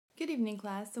Good evening,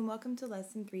 class, and welcome to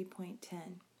Lesson 3.10,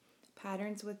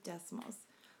 Patterns with Decimals.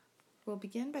 We'll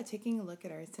begin by taking a look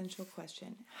at our essential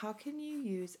question. How can you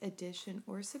use addition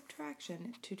or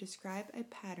subtraction to describe a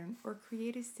pattern or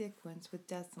create a sequence with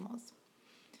decimals?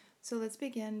 So let's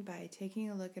begin by taking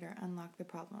a look at our Unlock the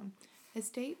Problem. A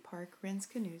state park rents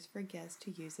canoes for guests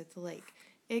to use at the lake.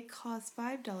 It costs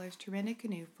 $5 to rent a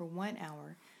canoe for 1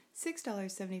 hour,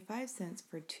 $6.75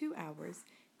 for 2 hours,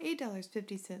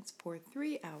 $8.50 for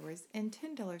 3 hours, and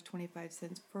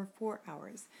 $10.25 for 4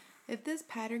 hours. If this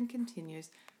pattern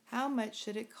continues, how much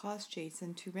should it cost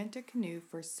Jason to rent a canoe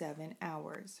for 7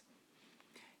 hours?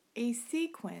 A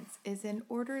sequence is an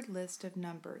ordered list of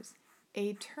numbers.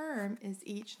 A term is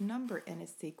each number in a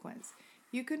sequence.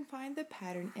 You can find the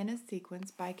pattern in a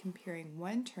sequence by comparing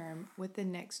one term with the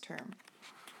next term.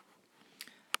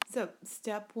 So,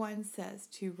 step 1 says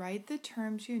to write the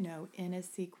terms you know in a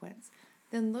sequence.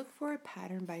 Then look for a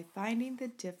pattern by finding the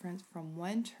difference from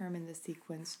one term in the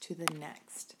sequence to the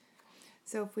next.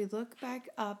 So if we look back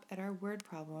up at our word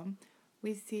problem,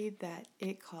 we see that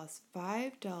it costs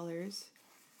 $5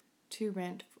 to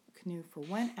rent a canoe for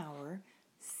 1 hour,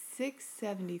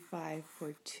 $6.75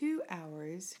 for 2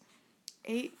 hours,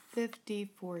 $8.50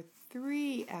 for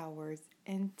 3 hours,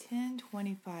 and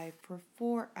 $10.25 for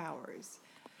 4 hours.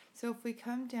 So if we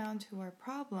come down to our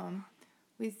problem,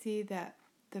 we see that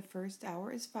the first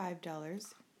hour is $5,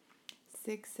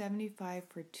 $6.75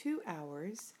 for 2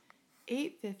 hours,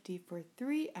 $8.50 for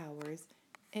 3 hours,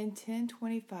 and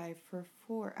 $10.25 for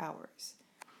 4 hours.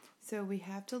 So we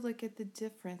have to look at the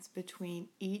difference between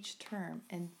each term,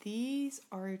 and these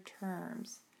are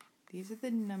terms. These are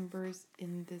the numbers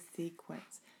in the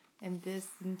sequence, and this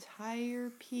entire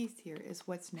piece here is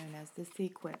what's known as the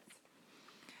sequence.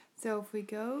 So if we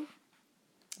go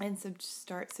and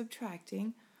start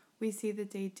subtracting, we see that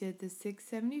they did the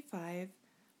 $6.75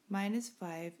 minus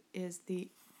 5 is the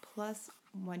plus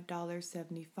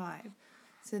 $1.75.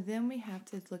 So then we have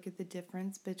to look at the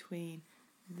difference between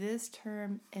this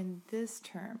term and this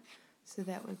term. So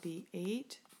that would be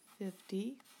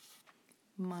 $8.50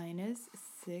 minus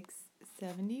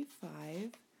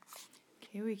 $6.75.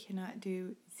 Okay, we cannot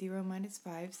do 0 minus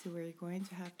 5, so we're going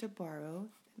to have to borrow.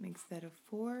 That makes that a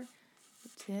 4.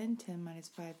 10 minus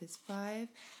 5 is 5.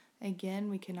 Again,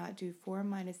 we cannot do 4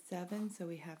 minus 7, so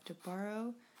we have to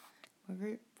borrow.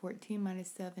 14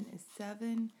 minus 7 is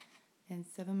 7, and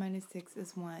 7 minus 6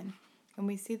 is 1. And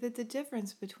we see that the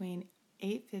difference between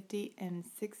 $8.50 and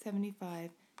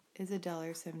 $6.75 is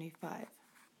 $1.75.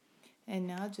 And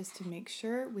now, just to make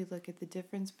sure, we look at the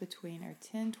difference between our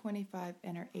 $10.25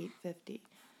 and our $8.50.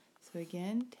 So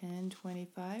again,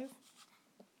 $10.25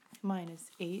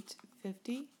 minus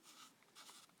 $8.50.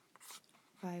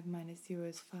 5 minus 0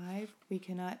 is 5. We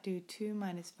cannot do 2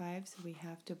 minus 5, so we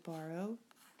have to borrow.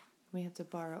 We have to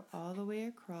borrow all the way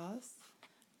across.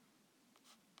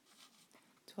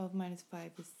 12 minus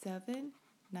 5 is 7.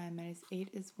 9 minus 8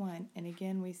 is 1. And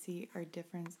again, we see our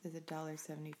difference is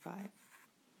 $1.75.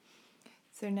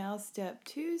 So now step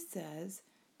 2 says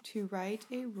to write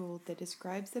a rule that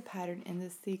describes the pattern in the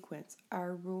sequence.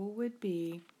 Our rule would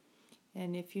be,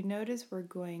 and if you notice, we're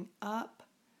going up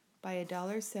by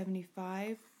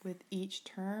 $1.75 with each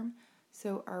term.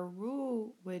 So our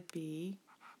rule would be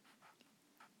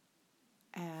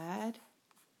add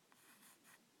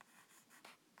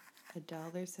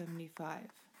 $1.75.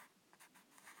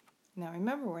 Now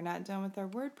remember, we're not done with our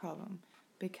word problem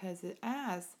because it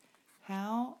asks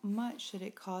how much should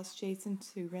it cost Jason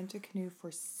to rent a canoe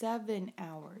for 7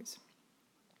 hours.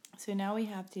 So now we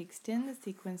have to extend the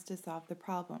sequence to solve the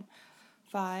problem.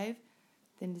 5,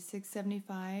 then to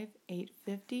 $6.75,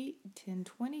 $8.50,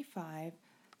 $10.25.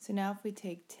 So now if we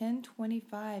take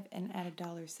 $10.25 and add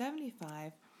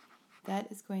 $1.75,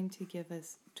 that is going to give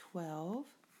us 12.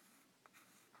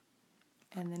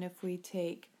 And then if we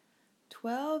take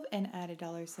 12 and add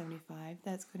 $1.75,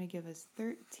 that's going to give us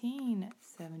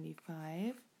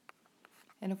 $13.75.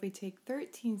 And if we take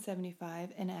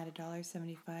 $13.75 and add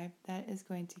 $1.75, that is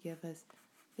going to give us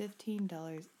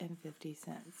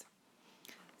 $15.50.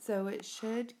 So it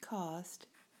should cost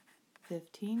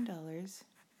 $15.50.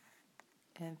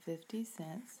 I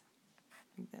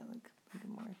think that look a little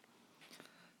more.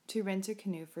 To rent a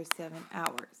canoe for 7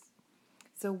 hours.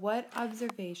 So what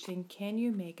observation can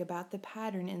you make about the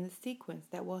pattern in the sequence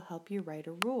that will help you write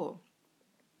a rule?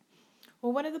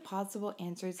 Well, one of the possible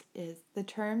answers is the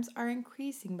terms are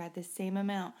increasing by the same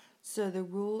amount, so the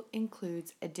rule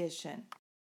includes addition.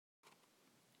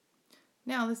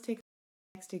 Now let's take the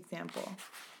next example.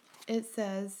 It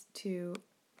says to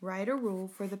write a rule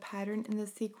for the pattern in the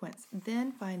sequence,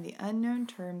 then find the unknown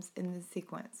terms in the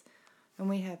sequence. And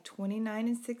we have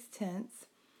 29 6/10,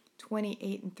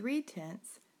 28 and 3/10,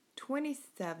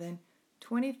 27,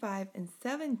 25 and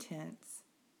 7/10.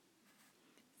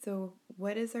 So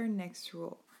what is our next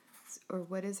rule? Or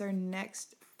what is our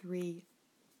next three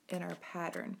in our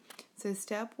pattern? So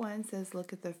step 1 says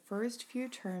look at the first few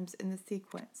terms in the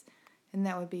sequence. And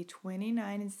that would be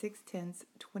 29 and 6/10,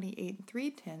 28 and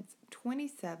 3/10,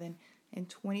 27 and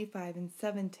 25 and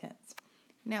 7/10.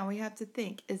 Now we have to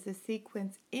think, is the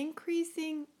sequence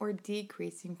increasing or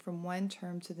decreasing from one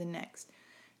term to the next?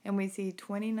 And we see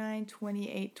 29,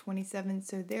 28, 27,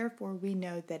 so therefore we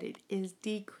know that it is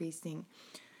decreasing.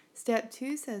 Step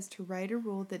 2 says to write a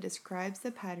rule that describes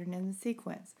the pattern in the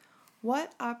sequence.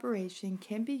 What operation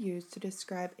can be used to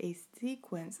describe a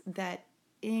sequence that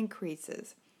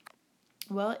increases?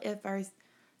 Well, if our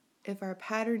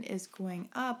pattern is going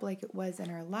up like it was in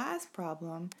our last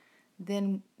problem,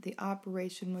 then the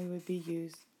operation we would be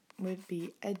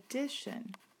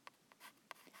addition.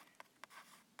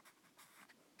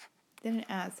 Then it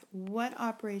asks, what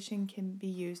operation can be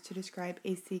used to describe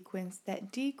a sequence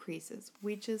that decreases,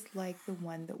 which is like the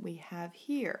one that we have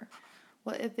here?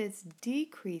 Well, if it's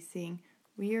decreasing,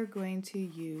 we are going to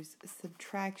use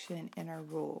subtraction in our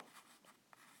rule.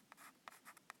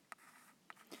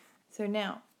 So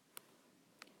now,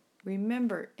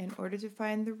 remember, in order to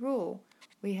find the rule,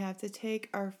 we have to take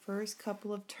our first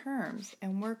couple of terms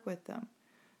and work with them.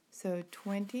 So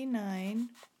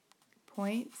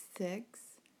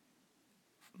 29.6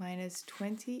 minus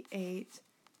 28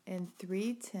 and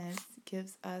 3/10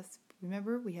 gives us,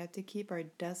 remember, we have to keep our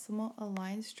decimal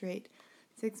aligned straight.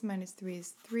 6 minus 3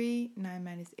 is 3, 9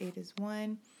 minus 8 is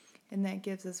 1, and that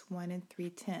gives us 1 and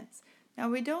 3/10. Now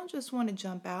we don't just want to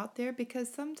jump out there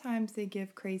because sometimes they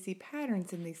give crazy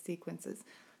patterns in these sequences.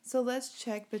 So let's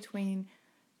check between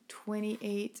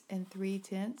 28 and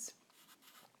 3/10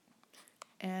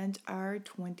 and our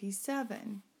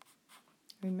 27.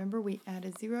 Remember, we add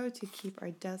a 0 to keep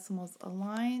our decimals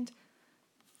aligned.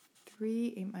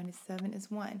 3, 8 minus 7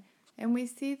 is 1. And we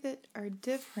see that our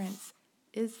difference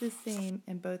is the same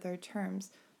in both our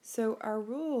terms. So our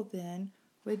rule then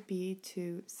would be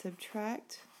to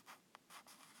subtract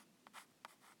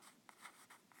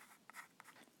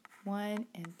 1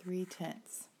 and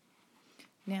 3/10.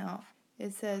 Now,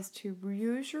 it says to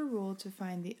use your rule to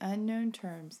find the unknown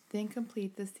terms, then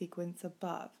complete the sequence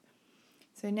above.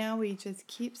 So now we just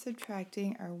keep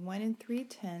subtracting our 1 and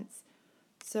 3/10.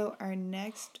 So our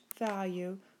next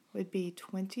value would be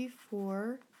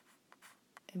 24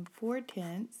 and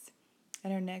 4/10.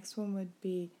 And our next one would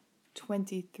be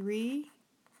 23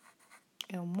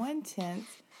 and 1/10.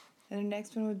 And the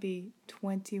next one would be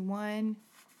 21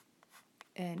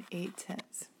 and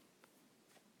 8/10.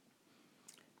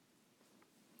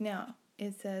 Now,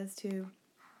 it says to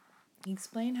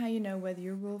explain how you know whether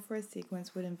your rule for a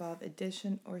sequence would involve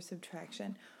addition or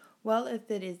subtraction. Well, if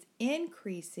it is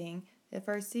increasing, if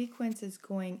our sequence is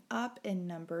going up in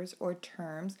numbers or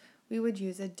terms, we would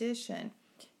use addition.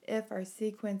 If our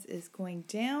sequence is going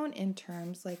down in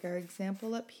terms, like our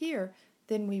example up here,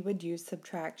 then we would use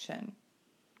subtraction.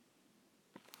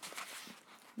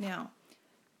 Now,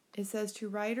 it says to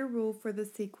write a rule for the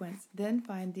sequence, then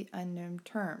find the unknown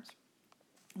terms.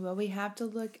 Well, we have to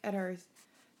look at our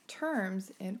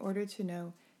terms in order to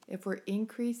know if we're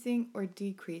increasing or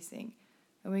decreasing.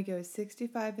 And we go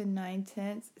 65 and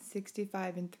 9/10,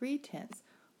 65 and 3/10.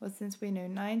 Well, since we know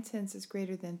 9/10 is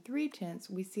greater than 3/10,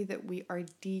 we see that we are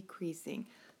decreasing.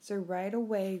 So right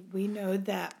away, we know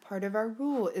that part of our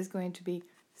rule is going to be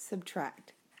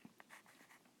subtract,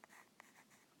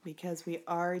 because we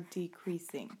are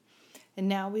decreasing. And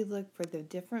now we look for the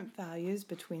different values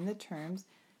between the terms,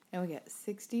 and we get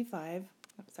 65,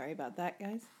 sorry about that,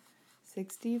 guys,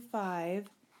 65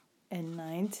 and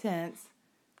 9/10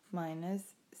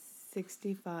 minus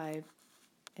 65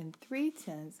 and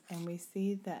 3/10, and we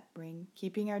see that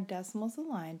keeping our decimals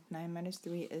aligned, 9 minus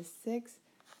 3 is 6,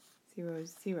 0,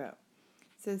 0.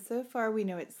 So far we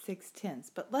know it's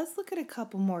 6/10, but let's look at a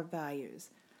couple more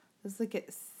values. Let's look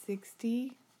at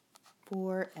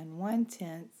 64 and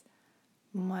 1/10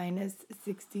 minus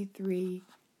 63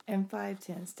 and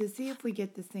 5/10 to see if we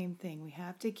get the same thing. We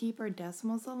have to keep our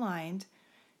decimals aligned,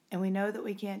 and we know that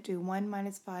we can't do 1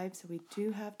 minus 5, so we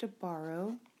do have to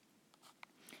borrow.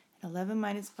 11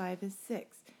 minus 5 is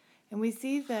 6. And we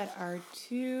see that our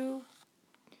two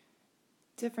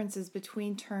differences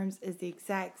between terms is the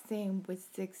exact same with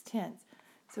 6/10.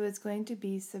 So it's going to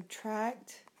be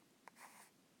subtract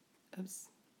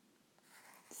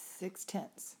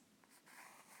 6/10.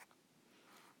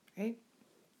 Right?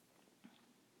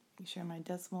 Make sure my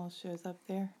decimal shows up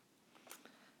there.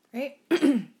 Right?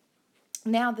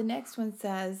 Now the next one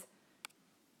says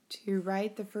to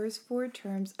write the first four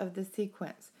terms of the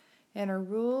sequence. And our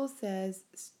rule says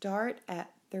start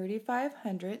at 35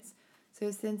 hundredths.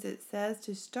 So since it says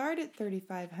to start at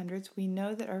 35 hundredths, we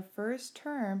know that our first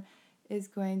term is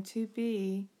going to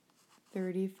be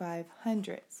 35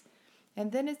 hundredths.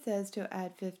 And then it says to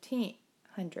add 15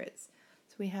 hundredths.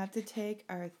 So we have to take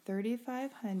our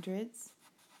 35 hundredths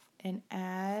and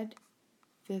add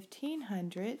 15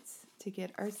 hundredths to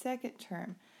get our second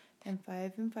term. And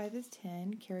 5 and 5 is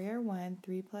 10. Carry our 1.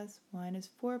 3 plus 1 is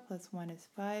 4 plus 1 is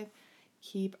 5.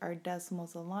 Keep our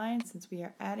decimals aligned since we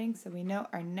are adding, so we know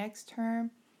our next term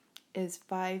is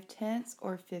 5/10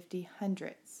 or 50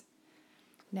 hundredths.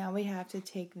 Now we have to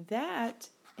take that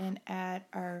and add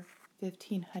our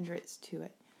 15 hundredths to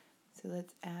it. So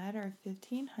let's add our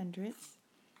 15 hundredths.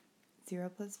 0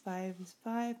 plus 5 is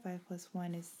 5. 5 plus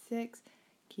 1 is 6.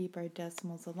 Keep our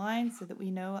decimals aligned so that we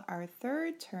know our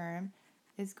third term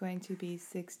is going to be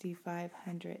 65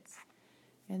 hundredths.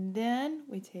 And then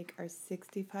we take our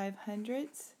 65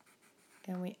 hundredths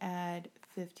and we add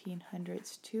 15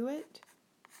 hundredths to it.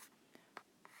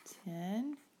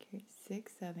 10,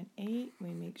 6, 7, 8. We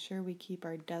make sure we keep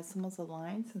our decimals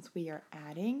aligned since we are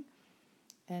adding.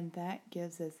 And that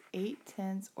gives us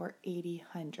 8/10 or 80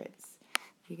 hundredths.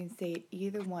 You can say it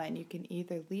either one. You can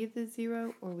either leave the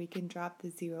 0 or we can drop the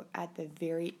 0 at the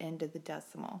very end of the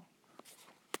decimal.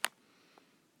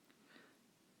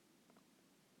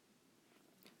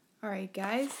 Alright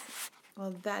guys,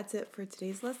 well that's it for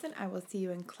today's lesson. I will see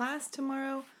you in class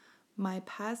tomorrow. My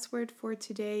password for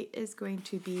today is going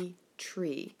to be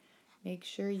tree. Make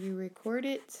sure you record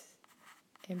it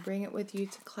and bring it with you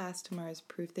to class tomorrow as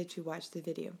proof that you watched the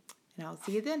video. And I'll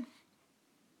see you then.